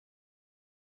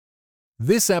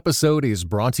This episode is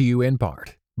brought to you in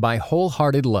part by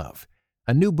Wholehearted Love,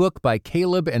 a new book by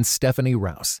Caleb and Stephanie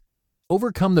Rouse.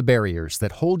 Overcome the barriers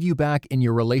that hold you back in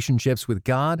your relationships with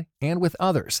God and with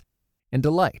others, and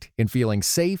delight in feeling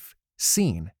safe,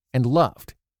 seen, and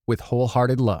loved with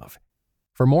Wholehearted Love.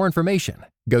 For more information,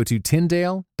 go to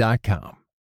Tyndale.com.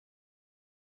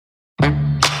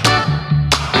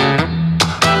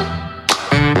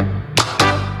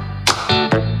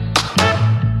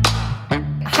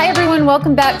 Hi, everyone.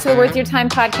 Welcome back to the Worth Your Time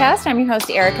podcast. I'm your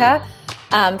host, Erica.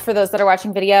 For those that are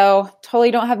watching video, totally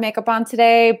don't have makeup on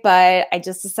today, but I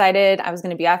just decided I was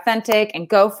going to be authentic and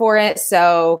go for it.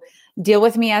 So deal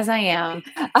with me as I am.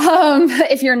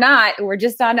 If you're not, we're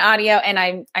just on audio,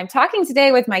 and I'm talking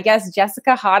today with my guest,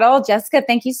 Jessica Hoddle. Jessica,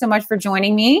 thank you so much for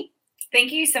joining me.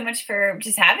 Thank you so much for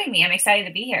just having me. I'm excited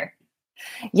to be here.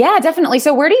 Yeah, definitely.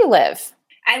 So where do you live?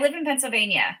 I live in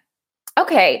Pennsylvania.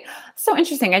 Okay. So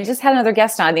interesting. I just had another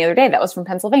guest on the other day that was from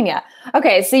Pennsylvania.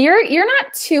 Okay. So you're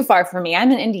not too far from me. I'm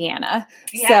in Indiana.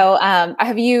 Yeah. So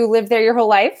have you lived there your whole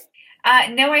life?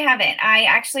 No, I haven't. I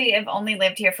actually have only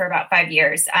lived here for about 5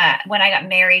 years. When I got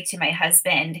married to my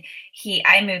husband,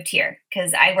 I moved here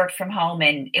because I worked from home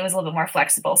and it was a little bit more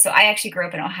flexible. So I actually grew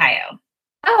up in Ohio.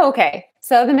 Oh, okay.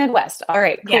 So the Midwest. All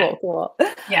right. Cool. Yeah. Cool.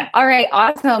 Yeah. All right.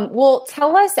 Awesome. Well,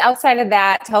 tell us outside of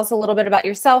that, tell us a little bit about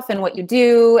yourself and what you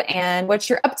do and what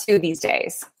you're up to these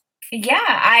days. Yeah.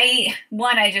 I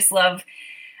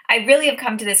really have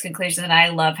come to this conclusion that I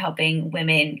love helping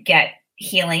women get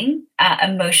healing,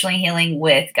 emotionally healing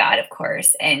with God, of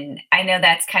course. And I know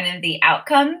that's kind of the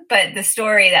outcome, but the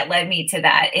story that led me to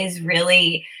that is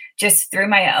really just through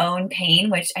my own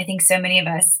pain, which I think so many of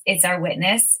us, it's our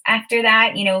witness after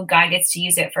that. You know, God gets to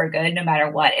use it for good no matter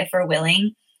what, if we're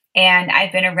willing. And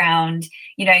I've been around,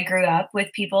 I grew up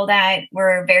with people that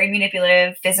were very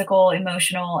manipulative, physical,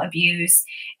 emotional abuse.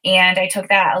 And I took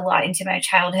that a lot into my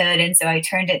childhood. And so I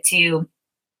turned it to,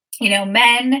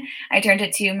 men. I turned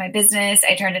it to my business.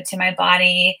 I turned it to my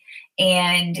body.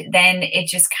 And then it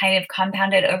just kind of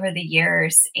compounded over the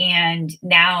years. And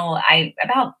now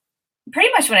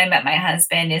pretty much when I met my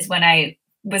husband is when I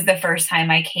was the first time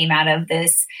I came out of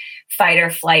this fight or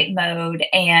flight mode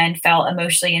and felt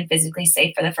emotionally and physically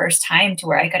safe for the first time to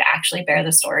where I could actually bear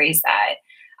the stories that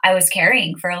I was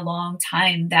carrying for a long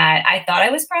time that I thought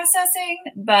I was processing,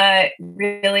 but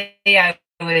really I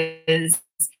was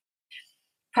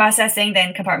processing,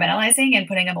 then compartmentalizing and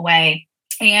putting them away.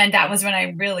 And that was when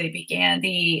I really began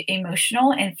the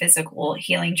emotional and physical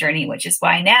healing journey, which is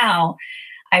why now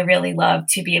I really love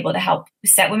to be able to help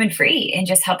set women free and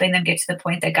just helping them get to the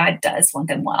point that God does want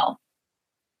them well.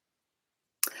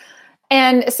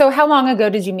 And so how long ago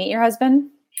did you meet your husband?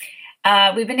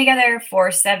 We've been together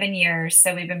for 7 years.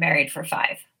 So we've been married for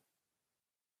 5.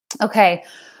 Okay.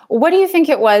 What do you think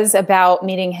it was about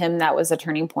meeting him that was a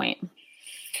turning point?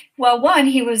 Well, one,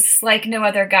 he was like no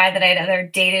other guy that I'd ever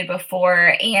dated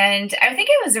before. And I think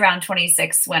I was around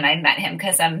 26 when I met him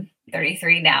because I'm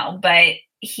 33 now. But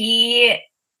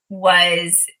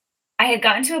I had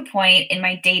gotten to a point in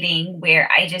my dating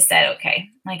where I just said, okay,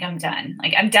 I'm done.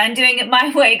 I'm done doing it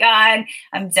my way, God.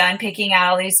 I'm done picking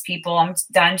out all these people. I'm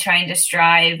done trying to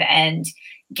strive and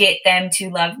get them to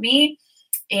love me.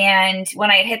 And when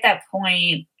I had hit that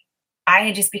point, I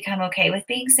had just become okay with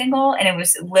being single. And it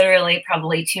was literally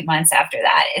probably 2 months after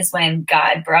that is when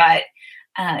God brought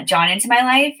John into my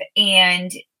life.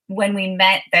 And when we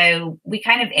met, though, we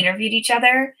kind of interviewed each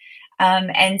other.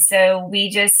 And so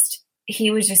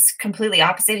he was just completely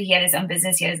opposite. He had his own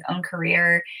business. He had his own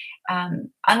career,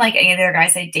 unlike any of the other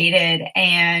guys I dated.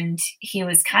 And he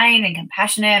was kind and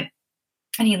compassionate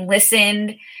and he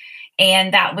listened.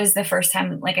 And that was the first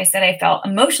time, like I said, I felt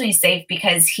emotionally safe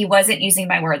because he wasn't using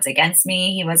my words against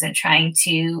me. He wasn't trying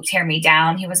to tear me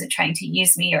down. He wasn't trying to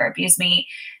use me or abuse me.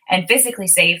 And physically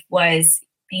safe was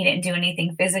he didn't do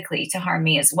anything physically to harm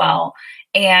me as well.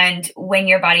 And when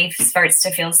your body starts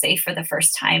to feel safe for the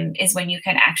first time is when you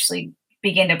can actually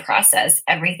begin to process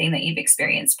everything that you've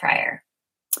experienced prior.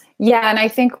 Yeah. And I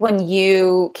think when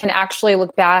you can actually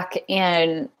look back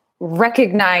and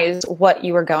recognize what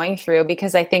you were going through,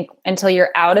 because I think until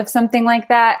you're out of something like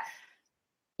that,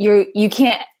 you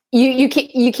can't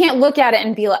look at it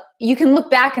and be like, you can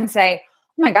look back and say,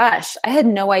 oh my gosh, I had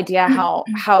no idea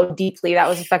how deeply that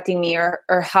was affecting me or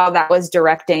how that was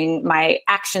directing my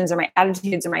actions or my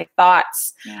attitudes or my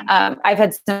thoughts. Yeah. I've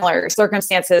had similar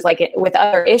circumstances with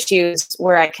other issues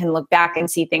where I can look back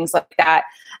and see things like that.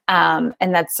 And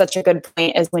that's such a good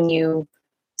point is when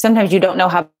sometimes you don't know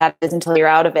how that is until you're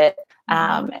out of it.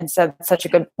 And so that's such a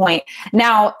good point.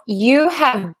 Now, you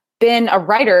have been a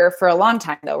writer for a long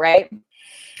time though, right?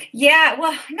 Yeah,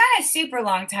 well, not a super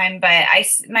long time, but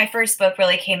my first book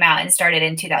really came out and started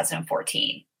in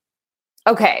 2014.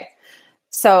 Okay.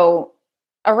 So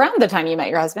around the time you met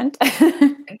your husband.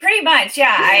 Pretty much,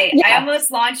 yeah. I Yeah.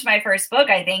 almost launched my first book,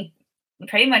 I think,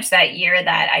 pretty much that year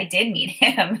that I did meet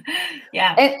him.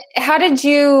 Yeah. And how did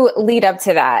you lead up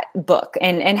to that book?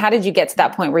 And how did you get to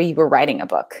that point where you were writing a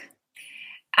book?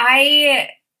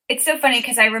 It's so funny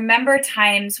because I remember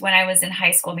times when I was in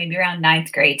high school, maybe around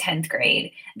ninth grade, 10th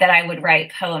grade, that I would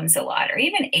write poems a lot, or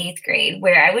even eighth grade,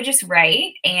 where I would just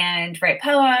write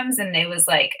poems. And it was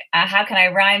like, how can I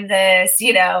rhyme this?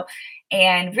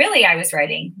 And really I was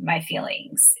writing my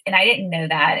feelings and I didn't know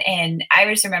that. And I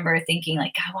just remember thinking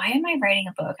like, God, why am I writing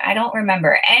a book? I don't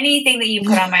remember anything that you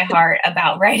put on my heart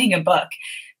about writing a book,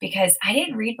 because I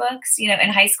didn't read books, in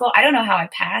high school. I don't know how I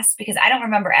passed because I don't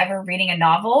remember ever reading a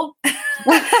novel.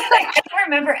 I don't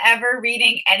remember ever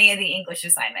reading any of the English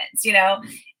assignments,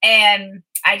 and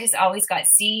I just always got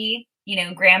C,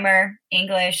 grammar,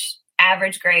 English,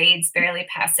 average grades, barely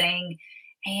passing.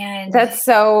 And that's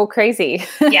so crazy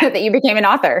that you became an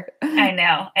author. I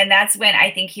know. And that's when I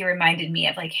think he reminded me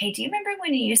of like, hey, do you remember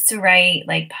when you used to write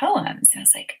like poems? And I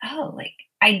was like, oh, like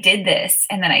I did this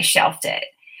and then I shelved it.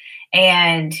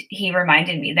 And he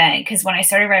reminded me then, because when I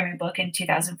started writing my book in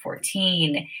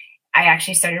 2014, I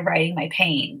actually started writing my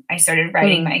pain. I started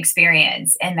writing my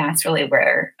experience. And that's really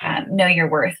where Know Your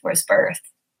Worth was birthed.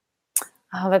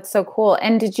 Oh, that's so cool.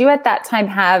 And did you at that time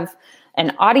have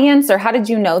an audience, or how did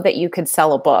you know that you could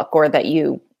sell a book or that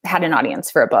you had an audience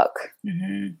for a book?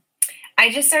 Mm-hmm. I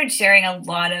just started sharing a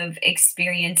lot of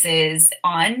experiences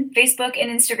on Facebook and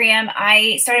Instagram.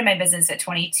 I started my business at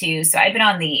 22. So I've been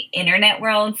on the internet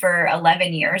world for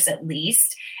 11 years at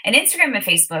least. And Instagram and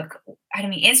Facebook,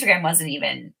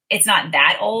 Instagram it's not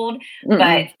that old,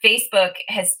 but Facebook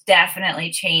has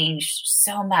definitely changed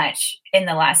so much in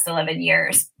the last 11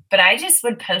 years. But I just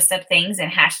would post up things and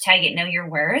hashtag it Know Your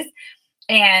Worth.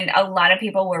 And a lot of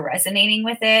people were resonating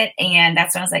with it. And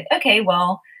that's when I was like, okay,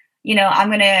 well, I'm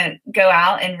going to go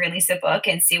out and release a book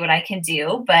and see what I can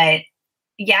do. But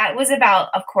yeah, it was about,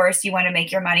 of course, you want to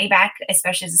make your money back,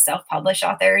 especially as a self-published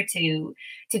author to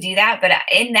do that. But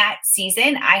in that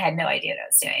season, I had no idea what I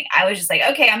was doing. I was just like,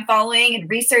 okay, I'm following and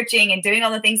researching and doing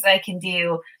all the things that I can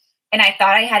do. And I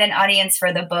thought I had an audience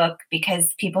for the book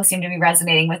because people seemed to be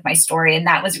resonating with my story. And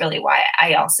that was really why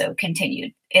I also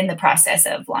continued in the process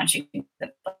of launching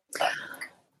the book.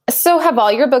 So have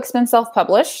all your books been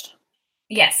self-published?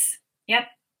 Yes. Yep.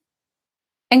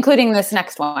 Including this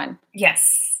next one?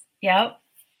 Yes. Yep.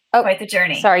 Oh, quite the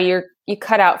journey. Sorry, you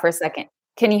cut out for a second.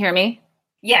 Can you hear me?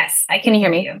 Yes, I can you hear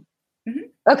me? You.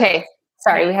 Mm-hmm. Okay.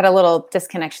 Sorry, we had a little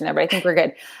disconnection there, but I think we're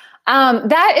good.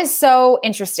 That is so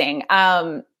interesting.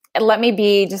 Let me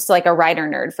be just like a writer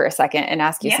nerd for a second and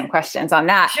ask you some questions on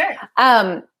that. Sure.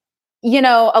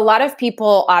 A lot of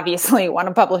people obviously want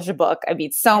to publish a book. I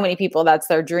mean, so many people, that's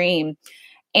their dream.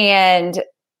 And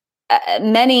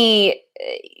many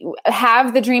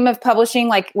have the dream of publishing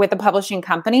like with a publishing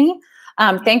company.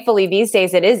 Thankfully, these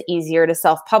days it is easier to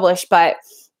self-publish, but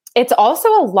it's also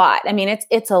a lot. I mean,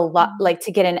 it's a lot, like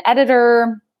to get an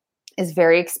editor is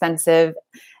very expensive,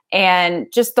 and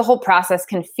just the whole process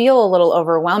can feel a little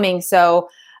overwhelming. So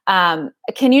can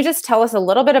you just tell us a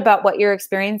little bit about what your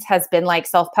experience has been like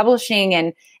self-publishing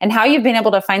and how you've been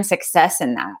able to find success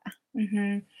in that?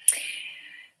 Mm-hmm.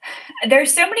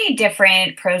 There's so many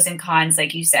different pros and cons,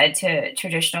 like you said, to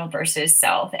traditional versus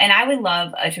self. And I would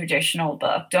love a traditional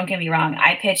book. Don't get me wrong.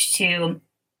 I pitched to,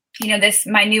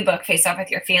 my new book, Face Off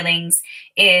With Your Feelings,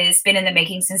 is been in the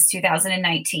making since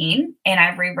 2019. And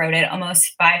I've rewrote it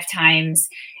almost 5 times.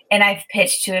 And I've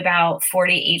pitched to about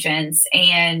 40 agents.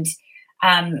 And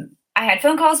I had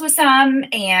phone calls with some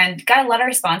and got a lot of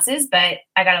responses, but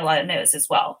I got a lot of no's as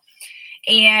well.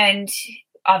 And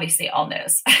obviously all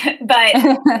no's. But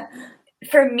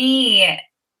for me,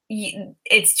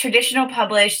 it's traditional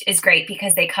published is great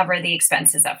because they cover the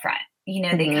expenses up front.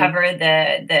 They cover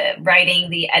the writing,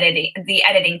 the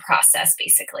editing process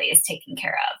basically is taken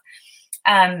care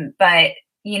of. But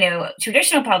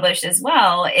traditional published as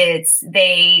well,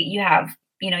 you have,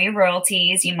 your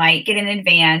royalties, you might get in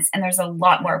advance, and there's a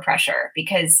lot more pressure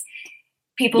because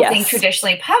people think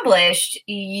traditionally published,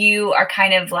 you are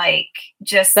kind of like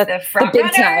just the front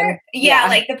runner. Yeah,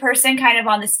 like the person kind of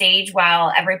on the stage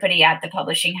while everybody at the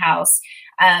publishing house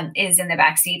is in the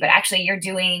backseat. But actually, you're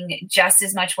doing just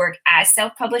as much work as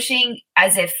self-publishing,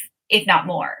 as if not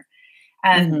more.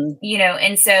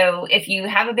 And so if you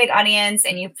have a big audience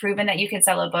and you've proven that you can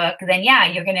sell a book, then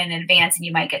you're getting in advance and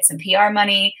you might get some PR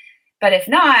money. But if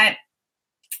not,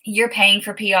 you're paying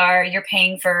for PR, you're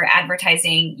paying for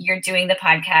advertising, you're doing the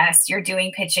podcast, you're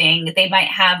doing pitching. They might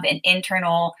have an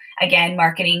internal, again,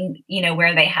 marketing,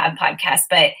 where they have podcasts,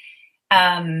 but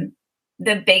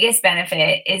the biggest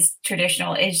benefit is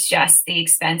traditional is just the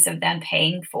expense of them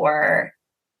paying for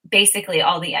basically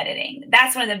all the editing.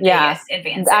 That's one of the biggest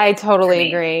advances. I totally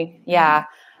agree. Yeah.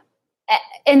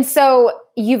 And so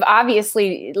you've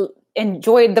obviously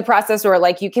enjoyed the process, or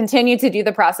like you continue to do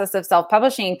the process of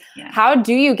self-publishing. Yeah. How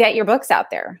do you get your books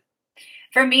out there?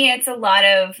 For me, it's a lot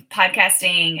of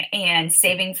podcasting and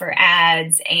saving for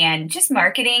ads and just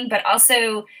marketing, but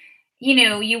also,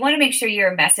 you want to make sure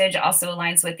your message also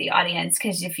aligns with the audience.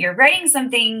 Because if you're writing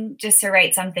something just to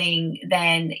write something,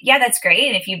 then that's great.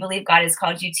 And if you believe God has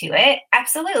called you to it,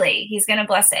 absolutely, He's going to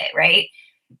bless it, right?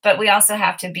 But we also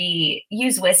have to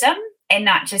use wisdom and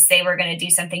not just say we're going to do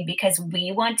something because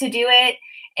we want to do it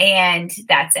and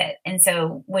that's it. And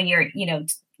so when you're,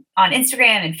 on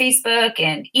Instagram and Facebook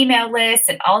and email lists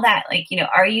and all that,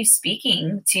 are you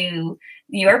speaking to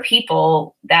your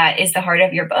people? That is the heart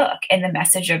of your book and the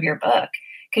message of your book,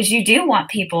 because you do want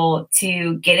people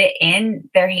to get it in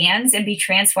their hands and be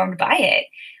transformed by it.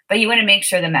 But you want to make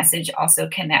sure the message also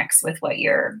connects with what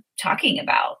you're talking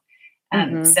about.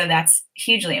 So that's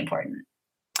hugely important.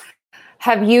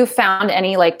 Have you found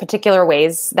any particular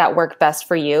ways that work best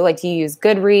for you? Do you use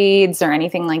Goodreads or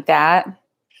anything like that?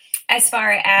 As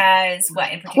far as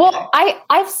what in particular? Well,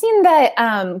 I've seen that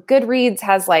Goodreads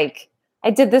has I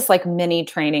did this mini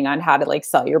training on how to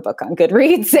sell your book on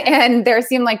Goodreads, and there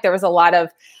seemed like there was a lot of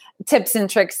tips and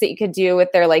tricks that you could do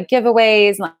with their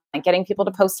giveaways, and getting people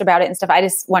to post about it and stuff. I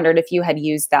just wondered if you had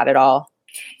used that at all.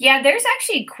 Yeah, there's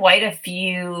actually quite a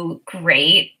few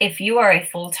great. If you are a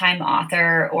full-time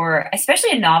author or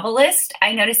especially a novelist,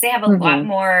 I noticed they have a lot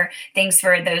more things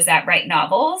for those that write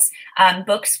novels.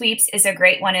 Book Sweeps is a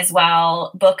great one as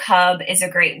well. Book Hub is a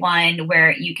great one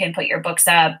where you can put your books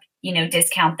up,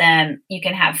 discount them. You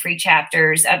can have free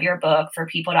chapters of your book for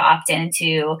people to opt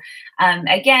into.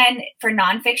 Again, for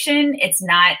nonfiction, it's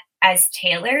not as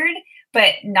tailored,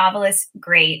 but novelists,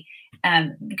 great.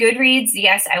 Goodreads,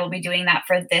 yes, I will be doing that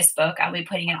for this book. I'll be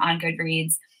putting it on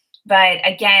Goodreads. But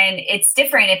again, it's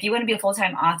different if you want to be a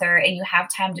full-time author and you have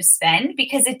time to spend,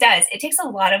 because it takes a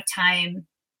lot of time.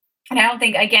 And I don't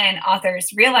think, again, authors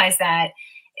realize that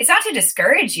it's not to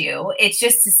discourage you. It's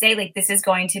just to say, this is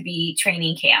going to be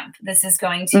training camp. This is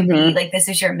going to be this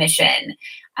is your mission,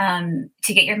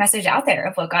 to get your message out there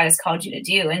of what God has called you to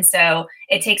do. And so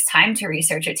it takes time to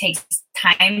research. It takes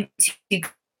time to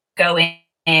go in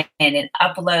and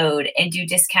upload and do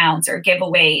discounts or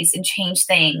giveaways and change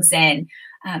things and,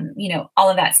 all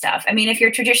of that stuff. I mean, if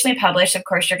you're traditionally published, of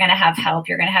course, you're going to have help.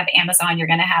 You're going to have Amazon. You're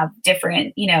going to have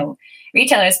different,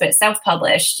 retailers, but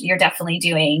self-published, you're definitely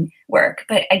doing work.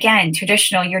 But again,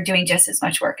 traditional, you're doing just as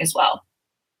much work as well.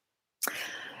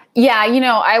 Yeah.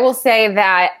 I will say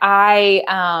that I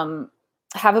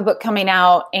have a book coming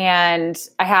out, and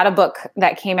I had a book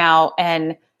that came out,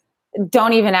 and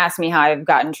don't even ask me how I've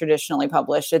gotten traditionally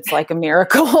published. It's like a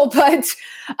miracle,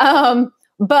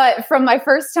 but from my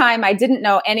first time, I didn't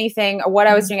know anything or what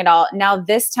I was doing at all. Now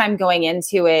this time going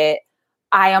into it,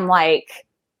 I am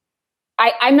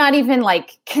I'm not even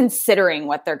considering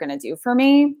what they're going to do for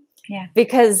me. Yeah.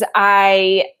 Because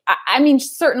I mean,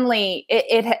 certainly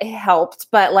it helped,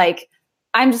 but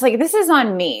I'm just this is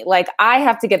on me. I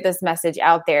have to get this message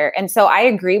out there. And so I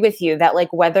agree with you that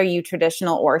whether you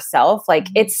traditional or self,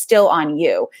 it's still on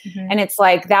you. And it's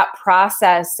that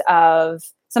process of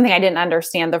something I didn't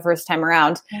understand the first time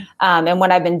around. Yeah. And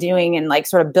what I've been doing and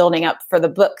sort of building up for the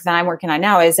book that I'm working on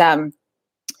now is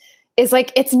it's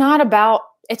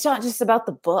not just about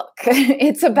the book.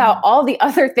 It's about all the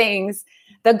other things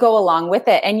that go along with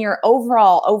it, and your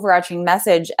overall overarching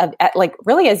message of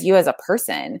really as you as a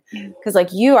person,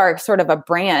 because you are sort of a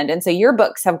brand. And so your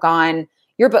books have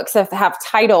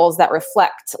titles that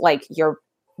reflect your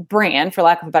brand, for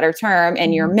lack of a better term,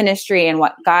 and your ministry and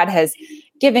what God has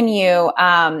given you.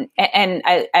 And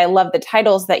I love the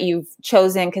titles that you've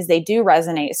chosen because they do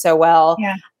resonate so well.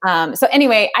 Yeah. So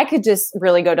anyway, I could just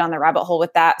really go down the rabbit hole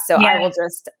with that. So I will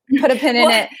just put a pin in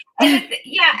it. And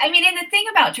the thing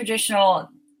about traditional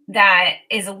that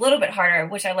is a little bit harder,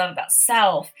 which I love about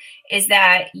self, is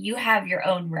that you have your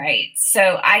own rights.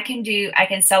 So I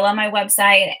can sell on my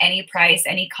website at any price,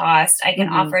 any cost. I can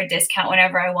offer a discount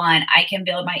whenever I want. I can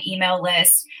build my email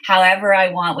list however I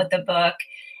want with the book.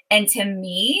 And to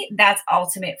me, that's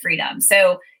ultimate freedom.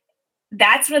 So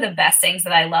that's one of the best things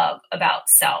that I love about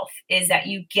self, is that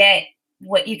you get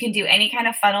what you can do, any kind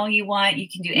of funnel you want. You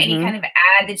can do any kind of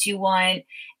ad that you want.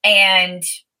 And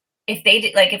if they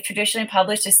did, if traditionally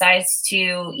published decides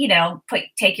to,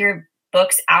 take your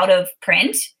books out of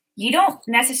print, you don't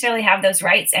necessarily have those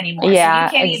rights anymore. Yeah,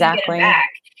 so you can't exactly. even get them back.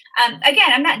 Again,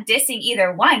 I'm not dissing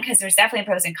either one because there's definitely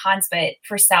pros and cons, but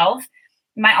for self,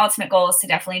 my ultimate goal is to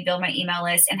definitely build my email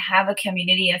list and have a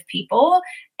community of people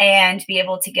and be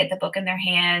able to get the book in their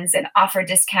hands and offer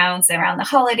discounts around the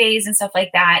holidays and stuff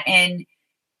like that. And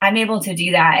I'm able to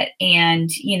do that. And,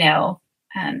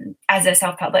 as a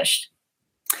self-published.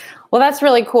 Well, that's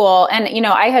really cool. And,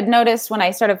 I had noticed when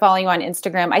I started following you on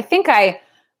Instagram, I think I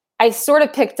sort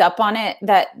of picked up on it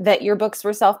that your books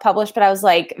were self-published, but I was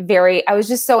I was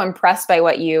just so impressed by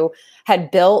what you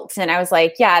had built. And I was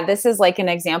like, yeah, this is like an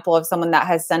example of someone that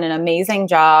has done an amazing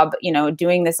job,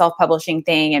 doing the self-publishing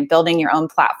thing and building your own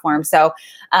platform. So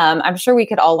I'm sure we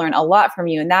could all learn a lot from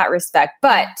you in that respect,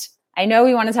 but I know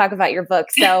we want to talk about your book.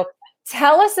 So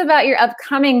tell us about your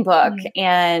upcoming book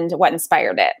and what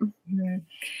inspired it. Mm-hmm.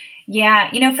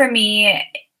 Yeah. For me,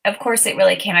 of course, it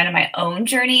really came out of my own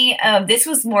journey. This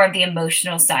was more of the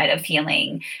emotional side of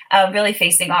healing, really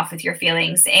facing off with your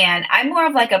feelings. And I'm more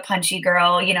of like a punchy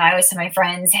girl. I always tell my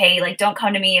friends, hey, like, don't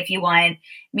come to me if you want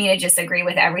me to just agree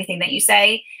with everything that you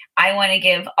say. I want to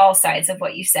give all sides of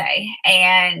what you say.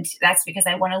 And that's because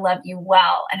I want to love you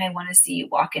well. And I want to see you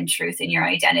walk in truth in your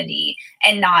identity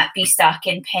and not be stuck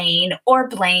in pain or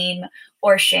blame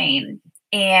or shame.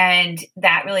 And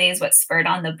that really is what spurred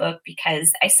on the book,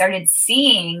 because I started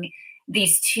seeing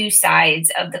these two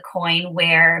sides of the coin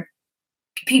where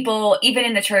people, even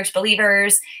in the church,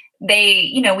 believers,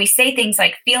 we say things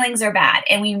like feelings are bad,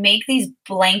 and we make these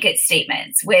blanket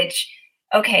statements, which,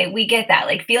 okay, we get that.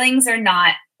 Like, feelings are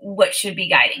not what should be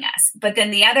guiding us. But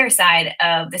then the other side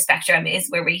of the spectrum is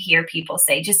where we hear people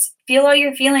say, just feel all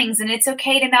your feelings and it's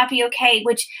okay to not be okay,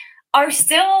 which are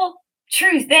still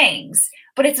true things,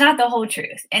 but it's not the whole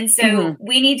truth. And so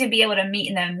we need to be able to meet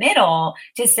in the middle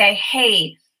to say,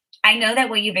 hey, I know that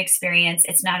what you've experienced,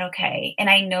 it's not okay.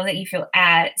 And I know that you feel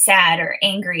sad or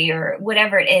angry or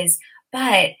whatever it is,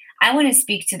 but I want to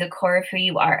speak to the core of who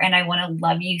you are. And I want to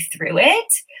love you through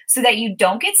it so that you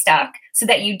don't get stuck, so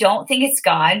that you don't think it's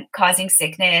God causing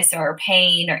sickness or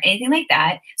pain or anything like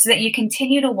that, so that you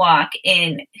continue to walk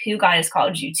in who God has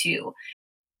called you to.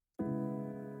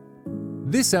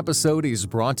 This episode is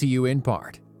brought to you in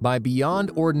part by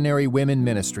Beyond Ordinary Women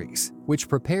Ministries, which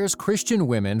prepares Christian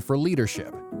women for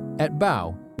leadership. At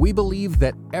BOW, we believe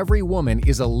that every woman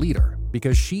is a leader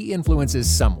because she influences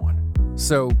someone.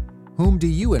 So, whom do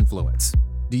you influence?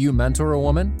 Do you mentor a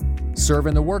woman? Serve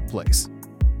in the workplace?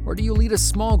 Or do you lead a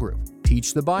small group,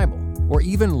 teach the Bible, or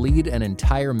even lead an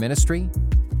entire ministry?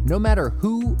 No matter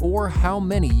who or how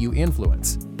many you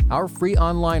influence, our free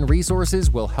online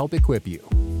resources will help equip you.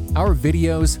 Our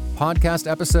videos,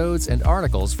 podcast episodes, and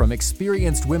articles from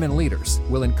experienced women leaders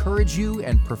will encourage you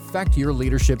and perfect your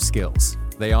leadership skills.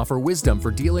 They offer wisdom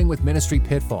for dealing with ministry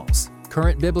pitfalls,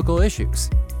 current biblical issues,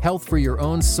 health for your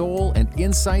own soul, and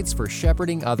insights for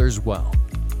shepherding others well.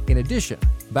 In addition,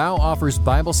 BOW offers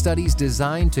Bible studies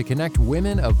designed to connect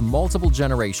women of multiple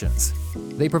generations.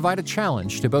 They provide a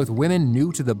challenge to both women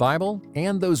new to the Bible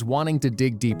and those wanting to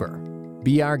dig deeper.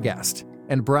 Be our guest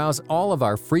and browse all of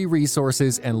our free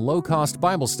resources and low-cost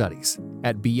Bible studies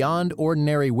at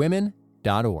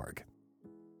beyondordinarywomen.org.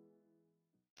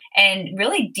 And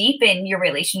really deepen your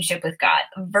relationship with God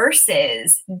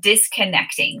versus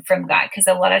disconnecting from God. Because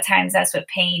a lot of times that's what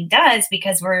pain does,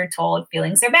 because we're told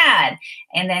feelings are bad.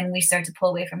 And then we start to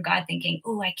pull away from God thinking,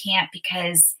 oh, I can't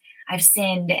because I've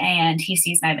sinned and he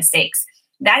sees my mistakes.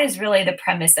 That is really the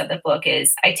premise of the book,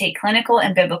 is I take clinical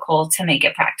and biblical to make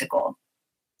it practical.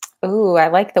 Ooh, I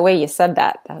like the way you said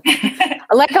that. I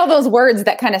like all those words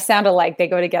that kind of sound alike. They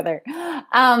go together.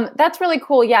 That's really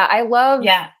cool. Yeah, I love,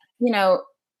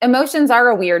 emotions are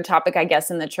a weird topic, I guess,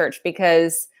 in the church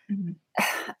because,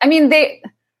 I mean, they're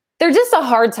just a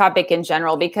hard topic in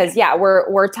general because,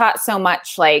 we're taught so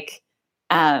much like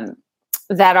that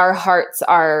our hearts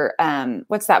are,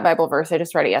 what's that Bible verse? I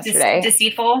just read it yesterday.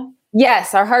 Deceitful.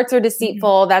 Yes, our hearts are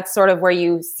deceitful. That's sort of where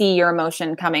you see your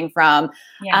emotion coming from.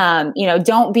 Yeah.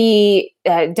 Don't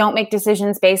make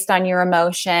decisions based on your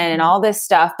emotion and all this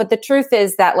stuff. But the truth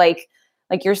is that like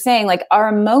you're saying, like our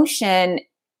emotions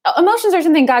are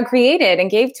something God created and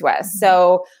gave to us.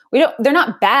 So they're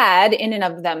not bad in and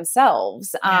of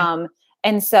themselves. Yeah.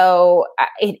 And so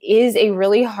it is a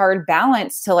really hard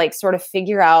balance to like sort of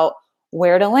figure out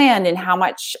where to land and how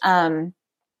much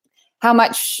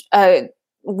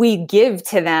we give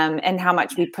to them and how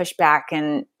much we push back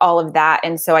and all of that.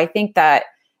 And so I think that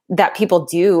people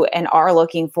do and are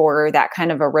looking for that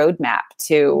kind of a roadmap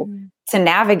to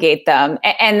navigate them.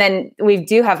 And then we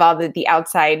do have all the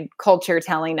outside culture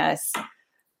telling us,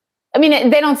 I mean,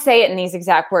 they don't say it in these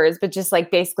exact words, but just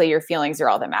like basically your feelings are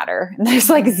all that matter. There's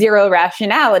like zero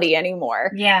rationality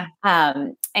anymore. Yeah.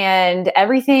 And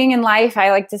everything in life,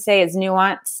 I like to say, is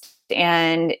nuanced,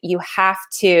 and you have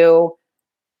to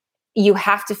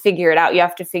figure it out. You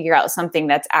have to figure out something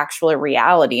that's actually a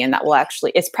reality and that will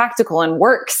actually, it's practical and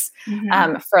works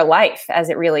for life as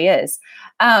it really is.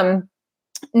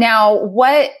 Now,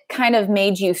 what kind of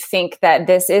made you think that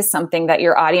this is something that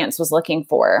your audience was looking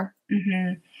for?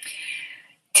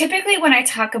 Typically, when I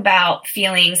talk about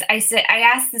feelings, I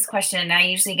ask this question and I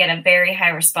usually get a very high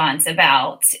response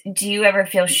about, do you ever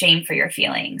feel shame for your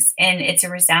feelings? And it's a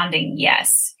resounding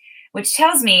yes, which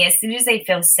tells me as soon as they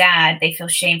feel sad, they feel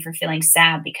shame for feeling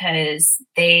sad because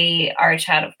they are a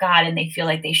child of God and they feel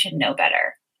like they should know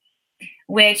better.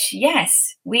 Which,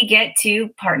 yes, we get to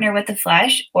partner with the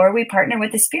flesh or we partner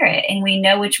with the spirit, and we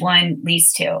know which one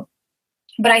leads to.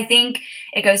 But I think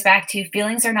it goes back to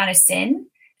feelings are not a sin.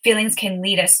 Feelings can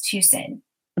lead us to sin.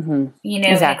 You know,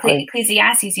 exactly.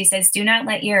 Ecclesiastes, he says, do not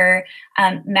let your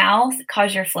mouth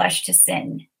cause your flesh to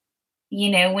sin.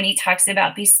 You know, when he talks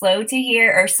about be slow to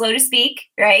hear or slow to speak,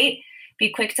 right?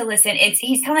 Be quick to listen.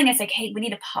 He's telling us like, hey, we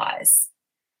need to pause.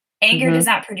 Anger does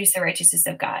not produce the righteousness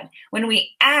of God. When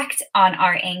we act on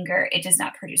our anger, it does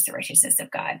not produce the righteousness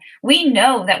of God. We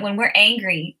know that when we're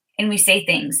angry and we say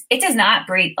things, it does not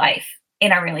breathe life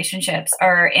in our relationships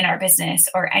or in our business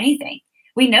or anything.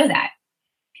 We know that.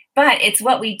 But it's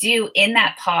what we do in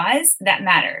that pause that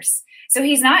matters. So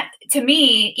he's not, to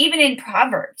me, even in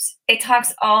Proverbs, it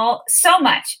talks so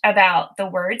much about the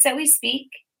words that we speak,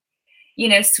 you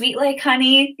know, sweet like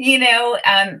honey, you know,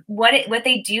 what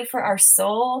they do for our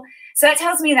soul. So that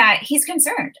tells me that he's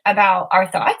concerned about our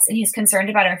thoughts, and he's concerned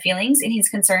about our feelings, and he's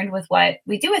concerned with what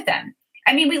we do with them.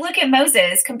 I mean, we look at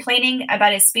Moses complaining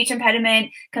about his speech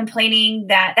impediment, complaining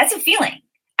that's a feeling.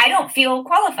 I don't feel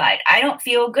qualified. I don't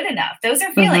feel good enough. Those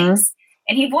are feelings.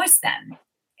 And he voiced them.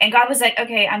 And God was like,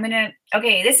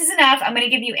 okay, this is enough. I'm going to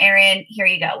give you Aaron. Here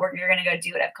you go. You're going to go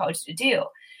do what I've called you to do.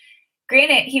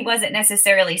 Granted, he wasn't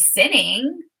necessarily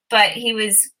sinning, but he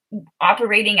was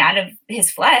operating out of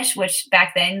his flesh, which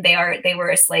back then they were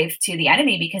a slave to the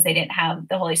enemy because they didn't have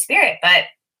the Holy Spirit. But,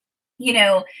 you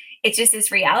know, it's just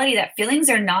this reality that feelings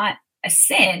are not a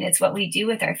sin. It's what we do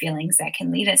with our feelings that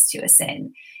can lead us to a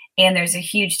sin. And there's a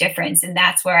huge difference. And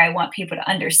that's where I want people to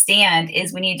understand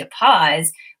is we need to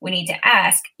pause. We need to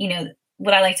ask, you know,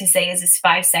 what I like to say is this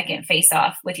 5-second face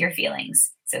off with your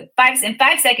feelings. So in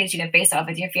 5 seconds, you can face off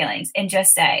with your feelings and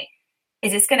just say,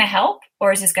 is this going to help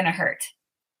or is this going to hurt?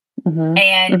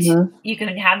 And you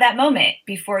can have that moment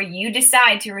before you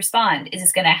decide to respond. Is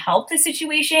this going to help the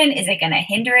situation? Is it going to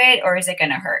hinder it, or is it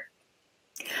going to hurt?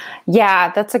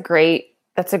 Yeah, that's a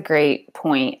great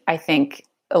point. I think,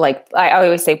 like I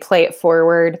always say, play it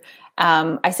forward.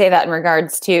 I say that in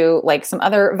regards to like some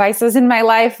other vices in my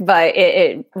life, but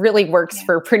it really works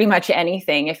for pretty much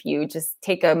anything. If you just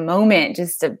take a moment,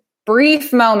 just a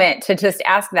brief moment to just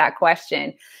ask that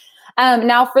question.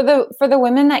 Now for the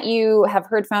women that you have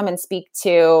heard from and speak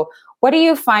to, what do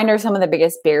you find are some of the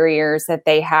biggest barriers that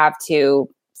they have to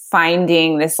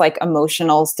finding this like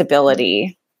emotional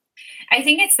stability? I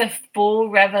think it's the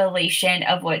full revelation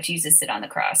of what Jesus did on the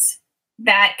cross.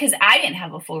 That, because I didn't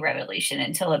have a full revelation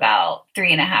until about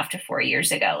 3.5 to 4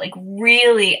 years ago, like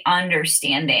really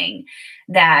understanding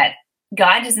that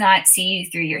God does not see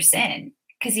you through your sin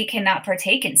because he cannot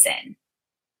partake in sin.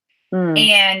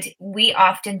 And we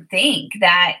often think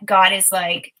that God is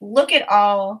like, look at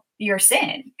all your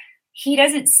sin. He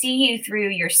doesn't see you through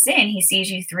your sin. He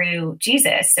sees you through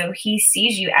Jesus. So he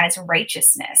sees you as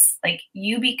righteousness. Like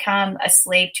you become a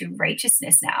slave to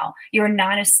righteousness now. You're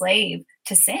not a slave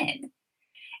to sin.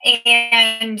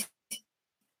 And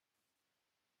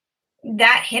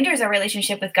that hinders our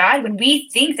relationship with God when we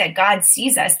think that God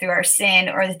sees us through our sin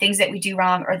or the things that we do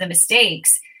wrong or the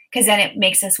mistakes, because then it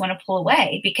makes us want to pull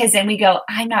away, because then we go,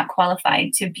 I'm not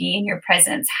qualified to be in your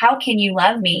presence. How can you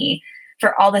love me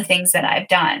for all the things that I've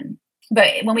done?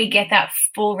 But when we get that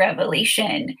full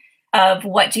revelation of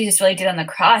what Jesus really did on the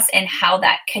cross and how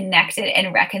that connected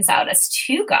and reconciled us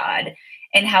to God,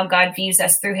 and how God views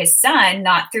us through his son,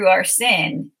 not through our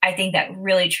sin, I think that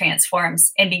really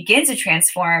transforms and begins to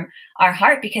transform our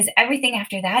heart, because everything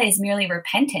after that is merely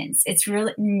repentance. It's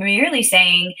really merely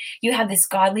saying you have this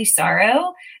godly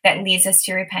sorrow that leads us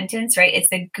to repentance, right? It's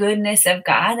the goodness of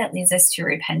God that leads us to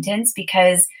repentance,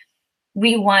 because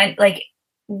we want, like,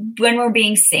 when we're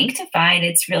being sanctified,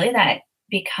 it's really that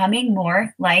becoming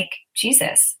more like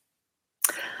Jesus.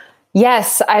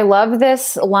 Yes, I love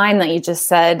this line that you just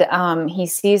said. He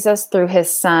sees us through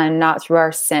his son, not through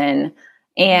our sin.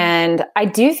 And I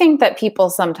do think that people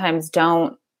sometimes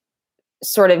don't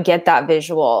sort of get that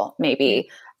visual, maybe,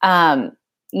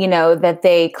 that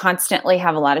they constantly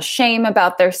have a lot of shame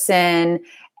about their sin.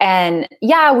 And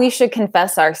yeah, we should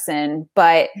confess our sin,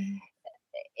 but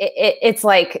it's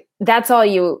like, that's all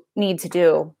you need to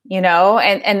do,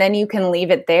 and then you can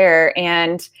leave it there.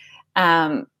 And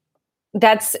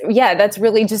that's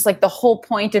really just like the whole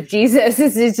point of Jesus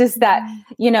is just that,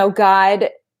 God,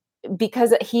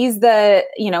 because he's the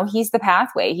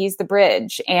pathway, he's the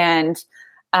bridge. And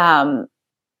I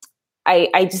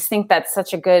just think that's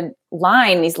such a good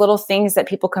line. These little things that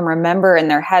people can remember in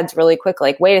their heads really quick.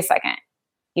 Like, wait a second,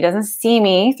 he doesn't see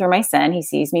me through my sin. He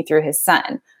sees me through his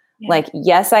son. Yeah. Like,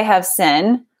 yes, I have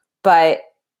sin, but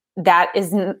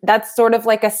that's sort of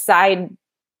like a side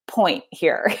point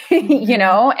here,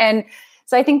 mm-hmm. And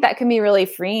so I think that can be really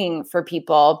freeing for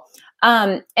people.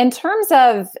 In terms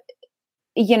of,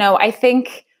 I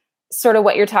think sort of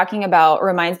what you're talking about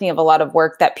reminds me of a lot of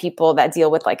work that people that deal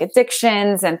with like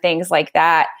addictions and things like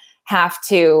that have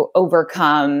to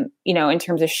overcome, in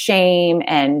terms of shame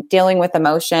and dealing with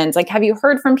emotions. Like, have you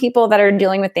heard from people that are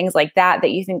dealing with things like that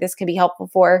you think this could be helpful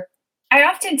for? I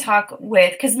often talk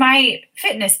because my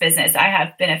fitness business, I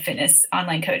have been a fitness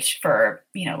online coach for,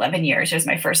 11 years. It was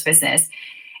my first business.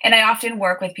 And I often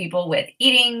work with people with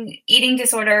eating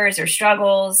disorders or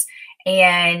struggles.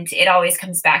 And it always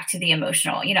comes back to the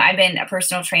emotional. I've been a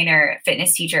personal trainer,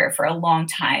 fitness teacher for a long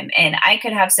time, and I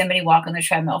could have somebody walk on the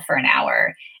treadmill for an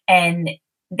hour and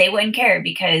they wouldn't care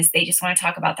because they just want to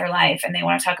talk about their life and they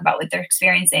want to talk about what they're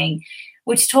experiencing,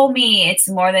 which told me it's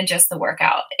more than just the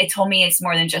workout. It told me it's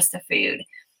more than just the food.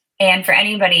 And for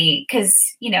anybody,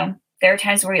 because, there are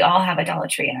times where we all have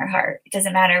idolatry in our heart. It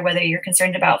doesn't matter whether you're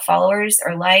concerned about followers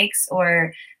or likes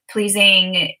or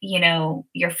pleasing,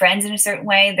 your friends in a certain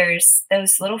way. There's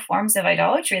those little forms of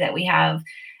idolatry that we have.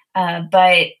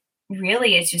 But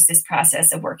really, it's just this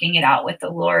process of working it out with the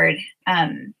Lord,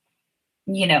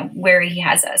 where he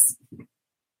has us.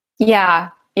 Yeah.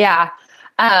 Yeah.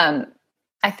 I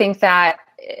think that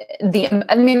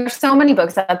there's so many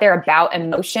books out there about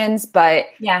emotions, but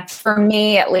yeah, for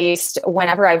me, at least,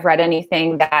 whenever I've read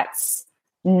anything that's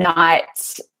not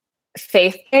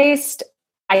faith-based,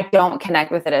 I don't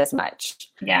connect with it as much.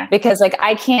 Yeah. Because like,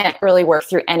 I can't really work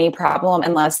through any problem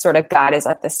unless sort of God is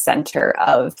at the center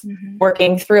of mm-hmm.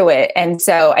 working through it. And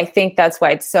so I think that's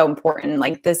why it's so important.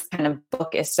 Like, this kind of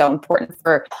book is so important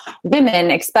for women,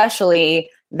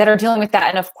 especially that are dealing with that.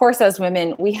 And of course, as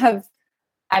women,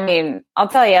 I'll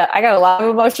tell you, I got a lot of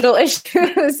emotional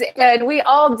issues and we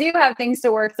all do have things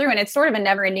to work through, and it's sort of a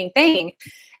never ending thing,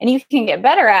 and you can get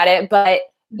better at it, but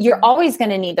you're always going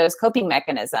to need those coping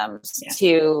mechanisms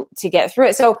to get through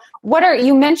it. So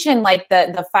you mentioned like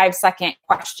the 5-second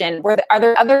question. Are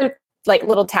there other like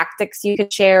little tactics you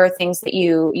could share, things that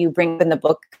you bring up in the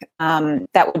book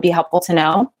that would be helpful to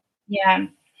know? Yeah.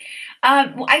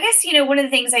 Well, I guess, one of the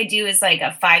things I do is like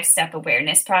a 5-step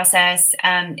awareness process.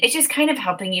 It's just kind of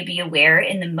helping you be aware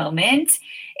in the moment.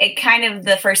 It kind of,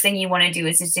 the first thing you want to do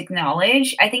is just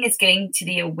acknowledge. I think it's getting to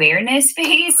the awareness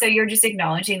phase. So you're just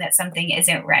acknowledging that something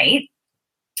isn't right.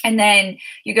 And then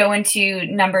you go into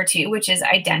number 2, which is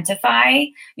identify.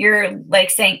 You're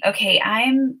like saying, okay,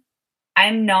 I'm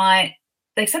not,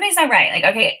 like, something's not right.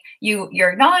 Like, okay, you're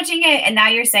acknowledging it. And now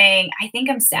you're saying, I think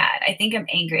I'm sad. I think I'm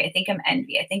angry. I think I'm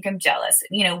envy. I think I'm jealous,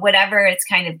 whatever it's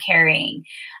kind of carrying.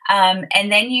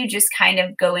 And then you just kind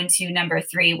of go into number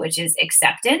 3, which is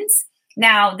acceptance.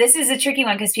 Now, this is a tricky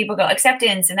one because people go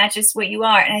acceptance and that's just what you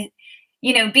are. And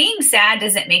being sad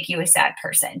doesn't make you a sad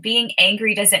person. Being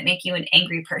angry doesn't make you an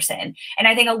angry person. And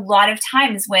I think a lot of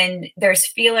times when there's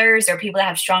feelers or people that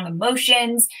have strong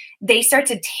emotions, they start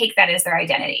to take that as their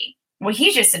identity. Well,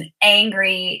 he's just an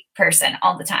angry person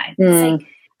all the time. It's like,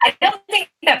 I don't think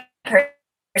that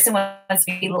person wants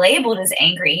to be labeled as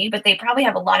angry, but they probably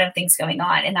have a lot of things going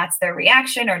on, and that's their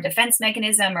reaction or defense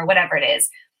mechanism or whatever it is.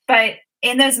 But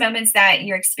in those moments that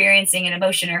you're experiencing an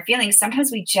emotion or feeling,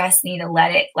 sometimes we just need to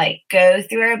let it like go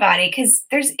through our body, because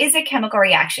is a chemical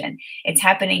reaction. It's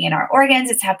happening in our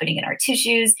organs. It's happening in our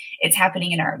tissues. It's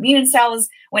happening in our immune cells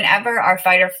whenever our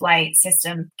fight or flight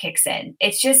system kicks in.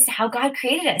 It's just how God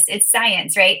created us. It's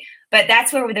science, right? But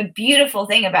that's where the beautiful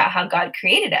thing about how God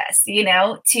created us,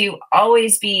 to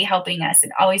always be helping us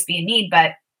and always be in need.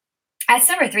 But as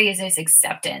number 3 is this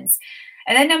acceptance.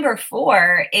 And then number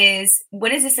 4 is,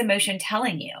 what is this emotion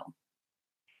telling you?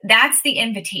 That's the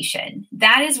invitation.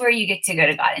 That is where you get to go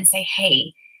to God and say,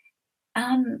 hey,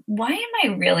 why am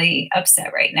I really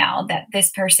upset right now that this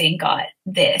person got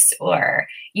this? Or,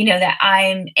 that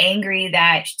I'm angry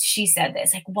that she said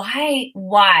this. Like, why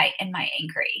am I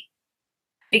angry?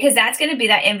 because that's going to be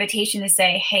that invitation to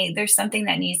say, hey, there's something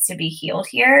that needs to be healed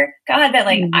here, God, that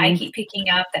like I keep picking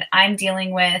up, that I'm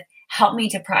dealing with. Help me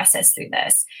to process through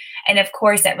this. And of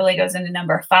course, that really goes into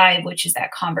number 5, which is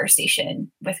that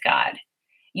conversation with God.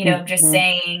 Just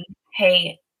saying,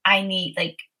 hey, I need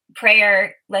like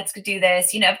prayer. Let's do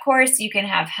this. Of course, you can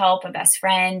have help, a best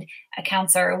friend, a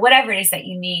counselor, whatever it is that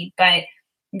you need. But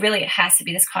really, it has to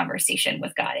be this conversation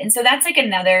with God. And so that's like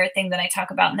another thing that I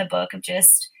talk about in the book of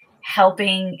just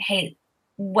helping, hey,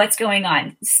 what's going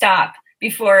on? Stop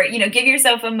before, give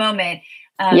yourself a moment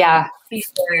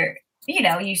before,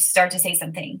 you start to say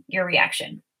something, your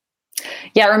reaction.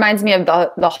 Yeah, it reminds me of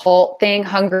the whole thing,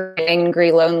 hungry,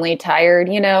 angry, lonely, tired.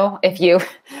 If you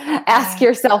ask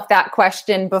yourself that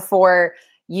question before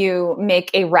you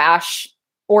make a rash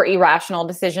or irrational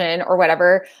decision or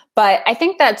whatever. But I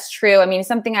think that's true. I mean,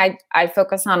 something I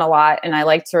focus on a lot and I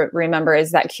like to remember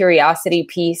is that curiosity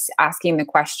piece, asking the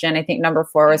question. I think number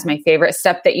 4 was my favorite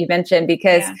step that you mentioned,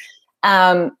 because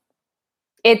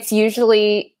it's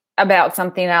usually about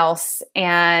something else,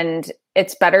 and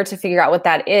it's better to figure out what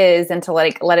that is and to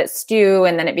let it stew.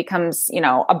 And then it becomes,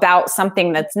 about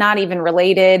something that's not even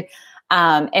related.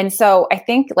 And so I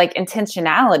think like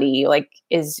intentionality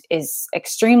is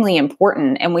extremely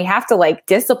important, and we have to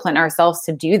discipline ourselves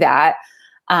to do that.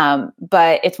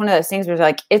 But it's one of those things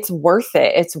where it's worth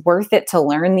it. It's worth it to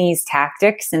learn these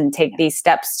tactics and take these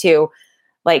steps to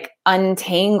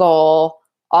untangle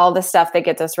all the stuff that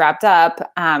gets us wrapped up.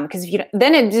 Because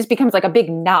then it just becomes like a big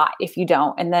knot if you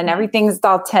don't, and then everything's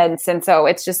all tense. And so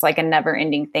it's just like a never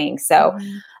ending thing. So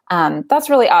that's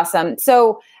really awesome.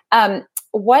 So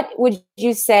what would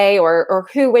you say, or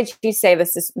who would you say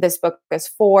this book is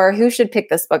for? Who should pick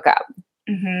this book up?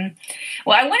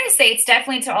 Well, I want to say it's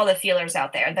definitely to all the feelers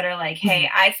out there that are like, hey,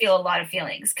 I feel a lot of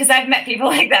feelings, because I've met people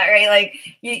like that, right?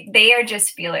 They are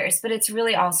just feelers, but it's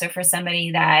really also for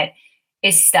somebody that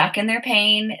is stuck in their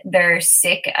pain. They're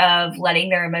sick of letting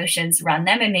their emotions run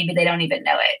them, and maybe they don't even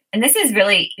know it. And this is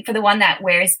really for the one that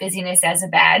wears busyness as a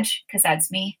badge, because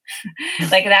that's me.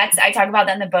 I talk about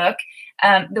that in the book.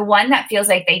 The one that feels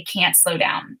like they can't slow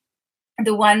down.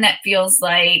 The one that feels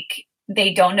like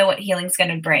they don't know what healing's going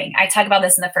to bring. I talk about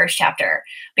this in the first chapter,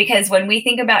 because when we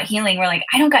think about healing, we're like,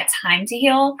 I don't got time to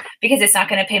heal because it's not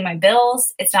going to pay my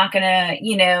bills. It's not going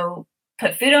to,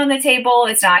 put food on the table.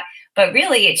 It's not. But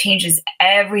really, it changes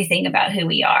everything about who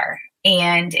we are.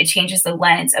 And it changes the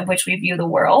lens of which we view the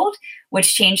world,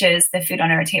 which changes the food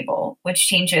on our table, which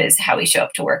changes how we show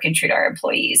up to work and treat our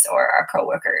employees or our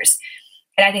coworkers.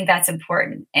 And I think that's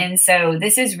important. And so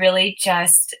this is really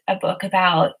just a book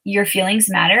about your feelings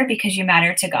matter because you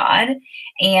matter to God,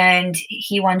 and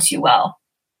He wants you well.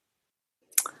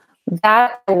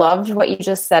 I loved what you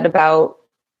just said about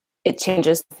it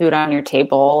changes the food on your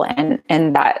table,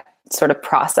 and that sort of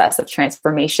process of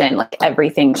transformation,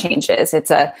 everything changes. It's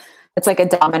like a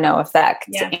domino effect.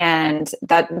 Yeah. And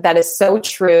that is so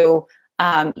true.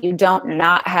 You don't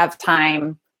not have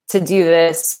time to do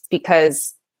this,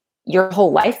 because your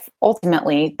whole life,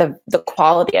 ultimately, the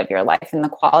quality of your life and the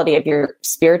quality of your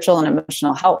spiritual and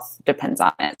emotional health depends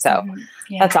on it. So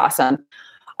that's awesome.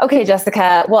 Okay,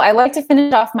 Jessica. Well, I like to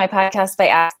finish off my podcast by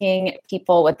asking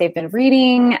people what they've been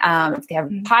reading, if they have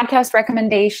podcast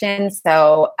recommendations.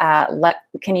 So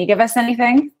can you give us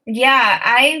anything? Yeah,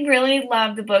 I really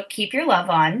love the book, Keep Your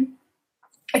Love On.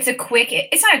 It's I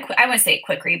wouldn't say a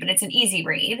quick read, but it's an easy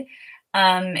read.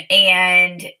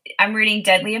 And I'm reading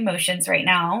Deadly Emotions right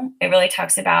now. It really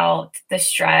talks about the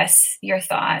stress, your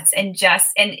thoughts, and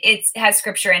it has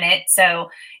scripture in it. So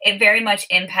it very much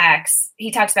impacts.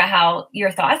 He talks about how your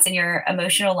thoughts and your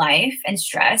emotional life and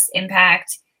stress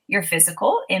impact your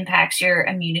physical, impacts your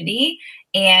immunity,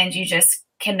 and you just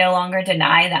can no longer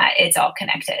deny that it's all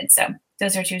connected. So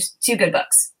those are two good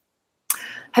books.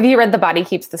 Have you read The Body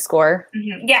Keeps the Score?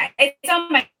 Mm-hmm. Yeah, it's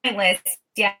on my list.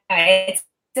 Yeah, it's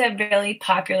a really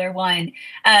popular one.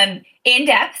 In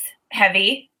depth,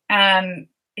 heavy.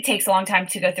 It takes a long time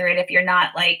to go through it if you're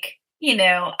not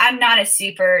I'm not a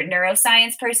super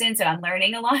neuroscience person, so I'm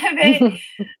learning a lot of it.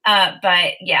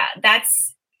 But yeah,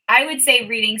 I would say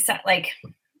reading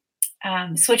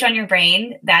Switch on Your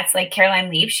Brain. That's like Caroline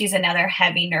Leaf. She's another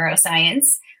heavy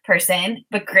neuroscience person,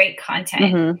 but great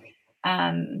content.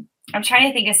 Mm-hmm. I'm trying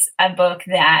to think of a book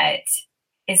that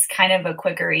is kind of a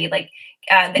quicker read.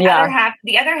 The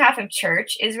other half of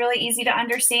Church is really easy to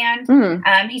understand.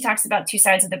 He talks about two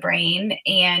sides of the brain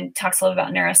and talks a little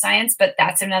about neuroscience, but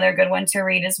that's another good one to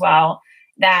read as well.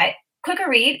 That quicker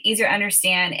read, easier to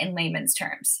understand in layman's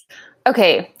terms.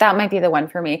 Okay, that might be the one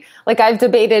for me. I've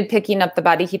debated picking up The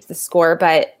Body Keeps the Score,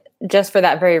 but just for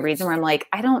that very reason where I'm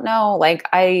I don't know,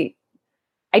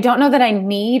 I don't know that I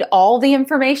need all the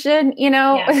information,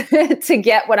 Yeah. to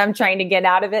get what I'm trying to get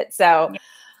out of it. So,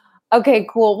 okay,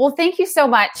 cool. Well, thank you so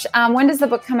much. When does the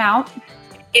book come out?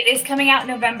 It is coming out in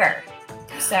November.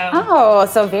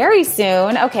 So very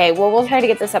soon. Okay, well, we'll try to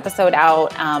get this episode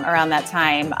out around that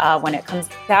time when it comes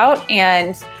out.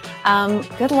 And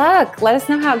good luck. Let us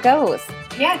know how it goes.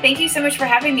 Yeah, thank you so much for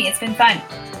having me. It's been fun.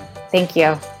 Thank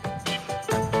you.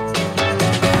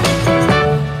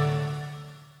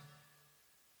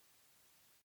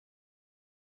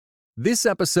 This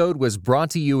episode was brought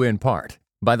to you in part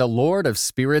by the Lord of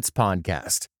Spirits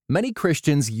podcast. Many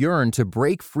Christians yearn to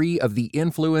break free of the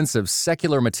influence of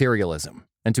secular materialism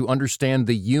and to understand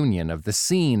the union of the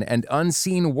seen and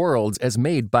unseen worlds as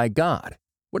made by God.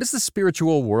 What is the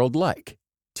spiritual world like?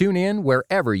 Tune in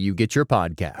wherever you get your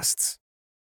podcasts.